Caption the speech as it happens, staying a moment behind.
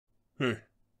Hey,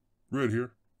 Red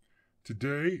here.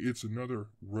 Today it's another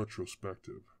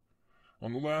retrospective.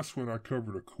 On the last one I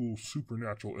covered a cool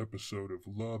supernatural episode of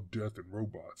Love, Death, and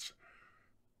Robots.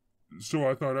 So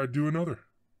I thought I'd do another.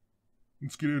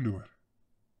 Let's get into it.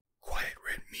 Quiet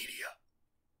Red Media.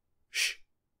 Shh.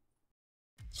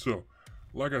 So,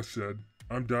 like I said,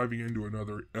 I'm diving into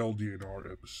another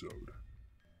LDNR episode.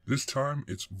 This time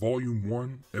it's Volume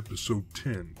 1, Episode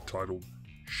 10, titled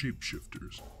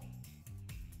Shapeshifters.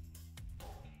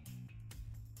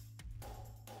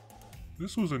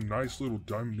 This was a nice little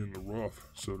diamond in the rough,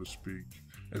 so to speak,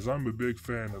 as I'm a big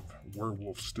fan of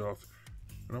werewolf stuff,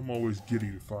 and I'm always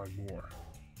giddy to find more.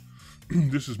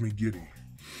 This is me giddy.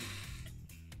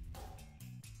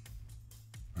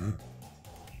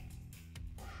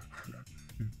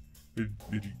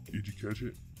 Did you catch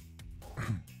it?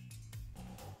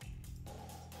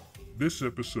 This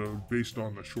episode, based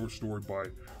on the short story by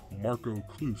Marco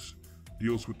Cluse,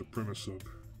 deals with the premise of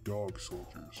dog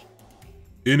soldiers.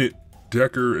 In it,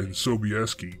 Decker and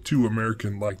Sobieski, two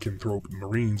American lycanthrope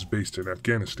Marines based in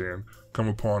Afghanistan, come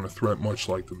upon a threat much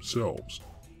like themselves.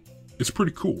 It's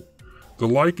pretty cool. The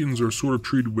Lycans are sort of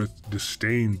treated with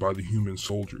disdain by the human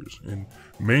soldiers, and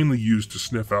mainly used to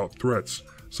sniff out threats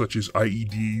such as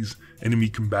IEDs, enemy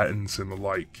combatants, and the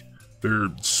like. Their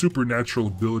supernatural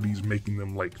abilities making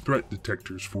them like threat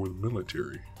detectors for the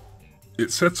military.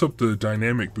 It sets up the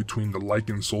dynamic between the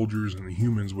Lycan soldiers and the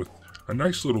humans with a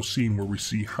nice little scene where we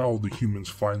see how the humans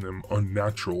find them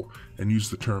unnatural and use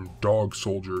the term dog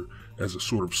soldier as a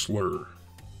sort of slur.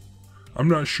 I'm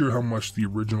not sure how much the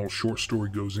original short story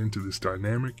goes into this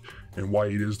dynamic and why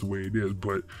it is the way it is,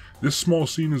 but this small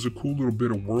scene is a cool little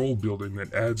bit of world building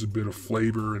that adds a bit of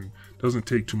flavor and doesn't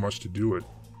take too much to do it.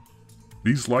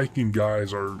 These Lycan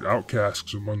guys are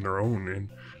outcasts among their own, and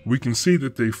we can see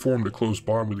that they formed a close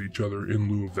bond with each other in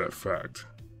lieu of that fact.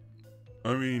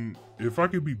 I mean, if I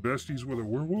could be besties with a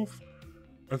werewolf,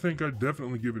 I think I'd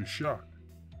definitely give it a shot.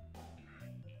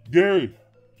 Gary,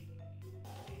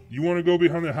 you want to go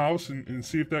behind the house and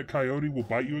see if that coyote will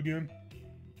bite you again?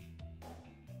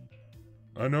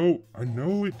 I know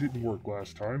it didn't work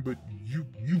last time, but you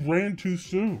ran too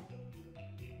soon.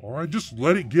 Alright, just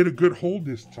let it get a good hold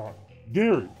this time.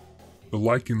 Gary! The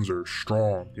Lycans are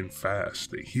strong and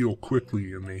fast, they heal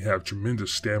quickly, and they have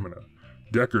tremendous stamina.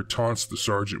 Decker taunts the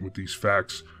sergeant with these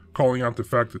facts, calling out the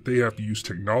fact that they have to use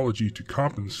technology to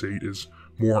compensate as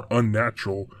more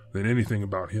unnatural than anything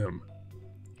about him.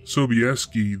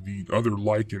 Sobieski, the other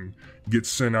Lycan, gets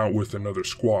sent out with another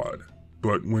squad,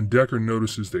 but when Decker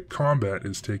notices that combat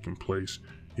is taking place,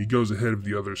 he goes ahead of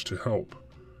the others to help.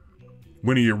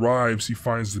 When he arrives, he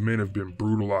finds the men have been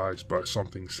brutalized by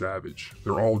something savage.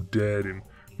 They're all dead and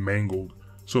mangled,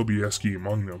 Sobieski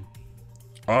among them.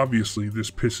 Obviously, this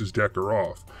pisses Decker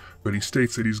off, but he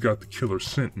states that he's got the killer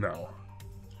scent now.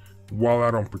 While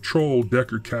out on patrol,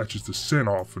 Decker catches the scent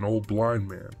off an old blind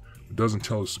man, but doesn't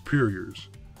tell his superiors.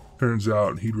 Turns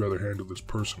out he'd rather handle this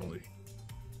personally.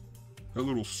 That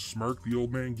little smirk the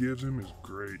old man gives him is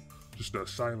great. Just a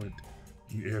silent,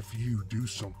 F you, do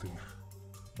something.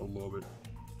 I love it.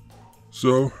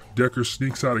 So, Decker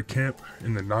sneaks out of camp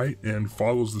in the night and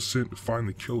follows the scent to find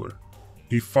the killer.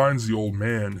 He finds the old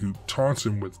man, who taunts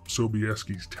him with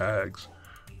Sobieski's tags.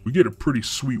 We get a pretty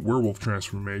sweet werewolf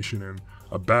transformation and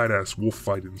a badass wolf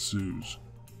fight ensues.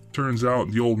 Turns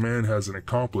out the old man has an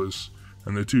accomplice,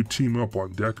 and the two team up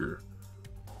on Decker.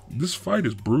 This fight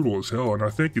is brutal as hell, and I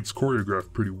think it's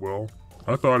choreographed pretty well.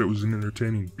 I thought it was an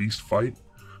entertaining beast fight.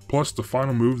 Plus, the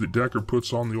final move that Decker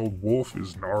puts on the old wolf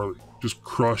is gnarly, just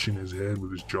crushing his head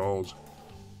with his jaws.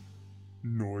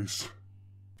 Nice.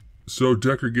 So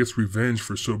Decker gets revenge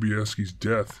for Sobieski's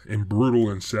death in brutal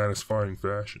and satisfying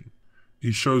fashion.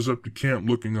 He shows up to camp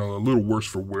looking a little worse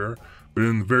for wear, but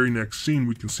in the very next scene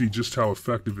we can see just how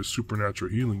effective his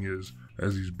supernatural healing is,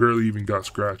 as he's barely even got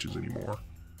scratches anymore.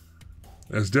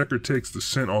 As Decker takes the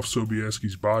scent off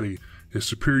Sobieski's body, his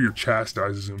superior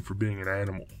chastises him for being an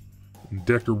animal. And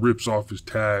Decker rips off his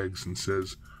tags and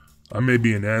says, "I may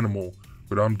be an animal,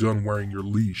 but I'm done wearing your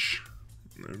leash."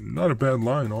 Not a bad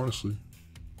line, honestly.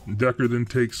 Decker then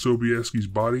takes Sobieski's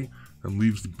body and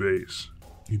leaves the base.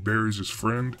 He buries his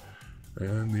friend,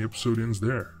 and the episode ends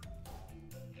there.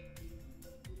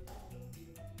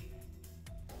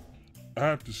 I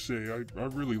have to say, I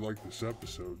really like this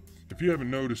episode. If you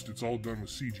haven't noticed, it's all done with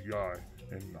CGI,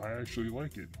 and I actually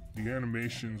like it. The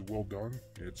animation's well done,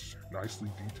 it's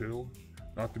nicely detailed,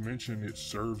 not to mention it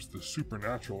serves the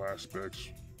supernatural aspects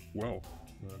well.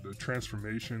 The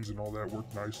transformations and all that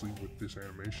work nicely with this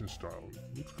animation style.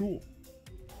 It looks cool.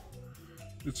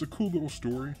 It's a cool little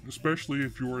story, especially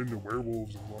if you're into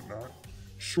werewolves and whatnot.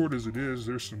 Short as it is,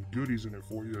 there's some goodies in it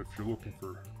for you if you're looking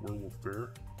for werewolf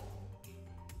bear.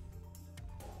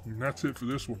 And that's it for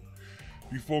this one.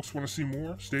 If you folks want to see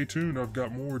more, stay tuned. I've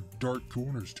got more dark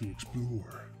corners to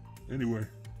explore. Anyway,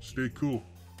 stay cool.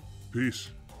 Peace.